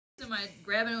Am I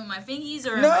grabbing it with my fingies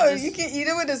or? No, you can eat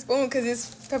it with a spoon because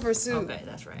it's pepper soup. Okay,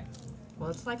 that's right. Well,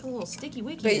 it's like a little sticky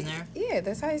wicky But, in there. yeah,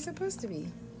 that's how it's supposed to be.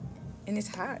 And it's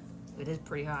hot. It is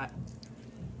pretty hot.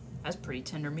 That's pretty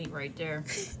tender meat right there.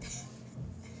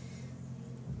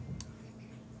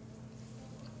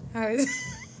 How is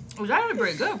it? It was actually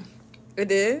pretty good.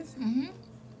 It is? Mm-hmm.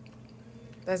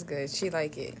 That's good. She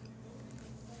like it.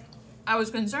 I was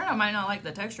concerned I might not like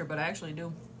the texture, but I actually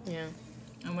do. Yeah.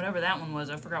 And whatever that one was,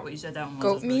 I forgot what you said that one was.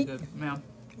 Goat That's really meat? good. Yeah.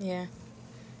 Yeah.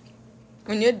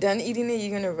 When you're done eating it,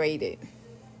 you're gonna rate it.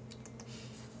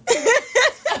 Why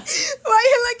are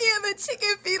you looking at the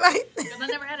chicken feet like that? Because I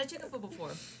never had a chicken foot before.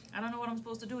 I don't know what I'm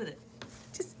supposed to do with it.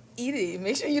 Just eat it.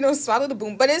 Make sure you don't swallow the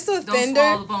bone. But it's so Don't tender.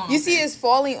 swallow the bone, You see okay. it's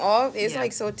falling off. It's Yeah.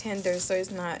 like so tender, so it's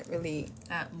not really.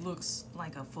 That looks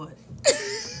like a foot.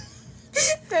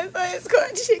 That's why it's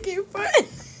called chicken foot.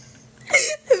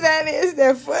 That is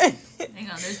their foot. Hang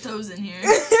on, there's toes in here.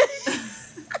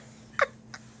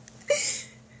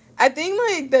 I think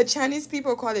like the Chinese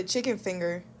people call it chicken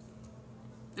finger.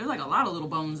 There's like a lot of little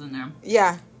bones in there.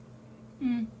 Yeah.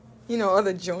 Hmm. You know,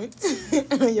 other joints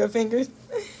on your fingers.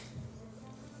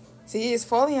 See, it's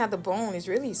falling out the bone. It's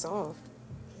really soft.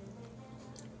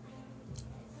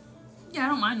 Yeah, I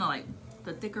don't mind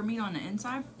the thicker meat on the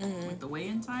inside, with the whey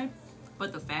inside,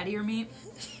 but the fattier meat,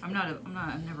 I've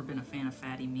never been a fan of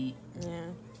fatty meat. Yeah.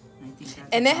 And I think that's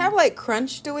And they have like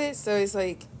crunch to it, so it's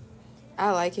like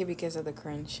I like it because of the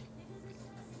crunch.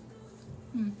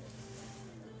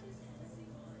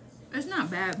 It's not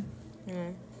bad.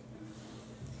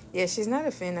 Yeah, she's not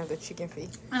a fan of the chicken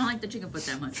feet. I don't like the chicken foot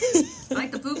that much. I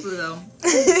like the fufu though.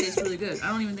 It tastes really good. I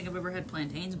don't even think I've ever had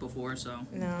plantains before, so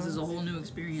No. this is a whole new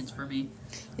experience for me.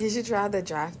 You should try the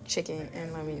dry chicken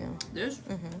and let me know. This?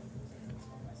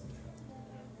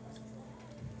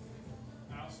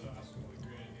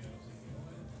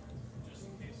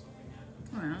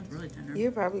 Oh yeah, that's really tender.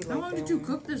 You probably How like long that did you one.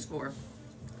 cook this for?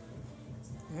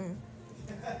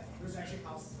 There's actually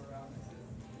houses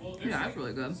around it. Yeah, that's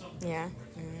really good. Yeah.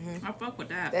 I fuck with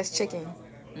that. That's chicken.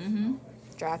 Mm-hmm.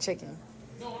 Dry chicken.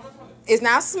 It's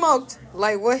not smoked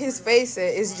like what his face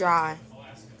said. It's dry.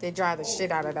 They dry the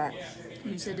shit out of that.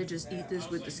 You said to just eat this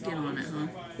with the skin on it, huh?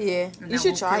 Yeah. And You that should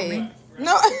won't try kill it. me?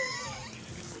 No.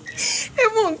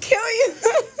 It won't kill you.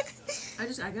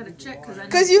 I gotta check because I know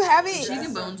Because you haven't.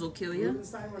 chicken bones will kill you.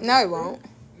 No, it won't.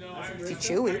 If you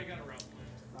chew it. Okay,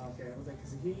 I was like,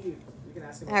 because you can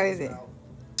ask him. How is it?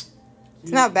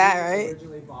 It's not bad, right?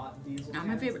 Not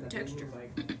my favorite texture.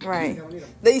 Right.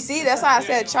 You see, that's why I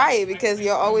said try it, because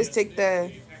you'll always take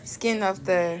the skin off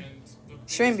the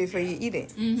shrimp before you eat it.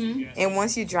 Mm-hmm. And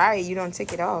once you dry it, you don't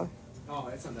take it off. Oh,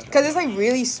 it's not that bad. Because it's like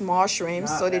really small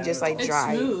shrimps, so they just like It's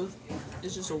dry. smooth.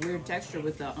 It's just a weird texture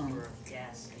with the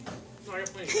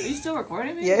Are you still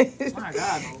recording me? Yeah. Oh my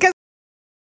god.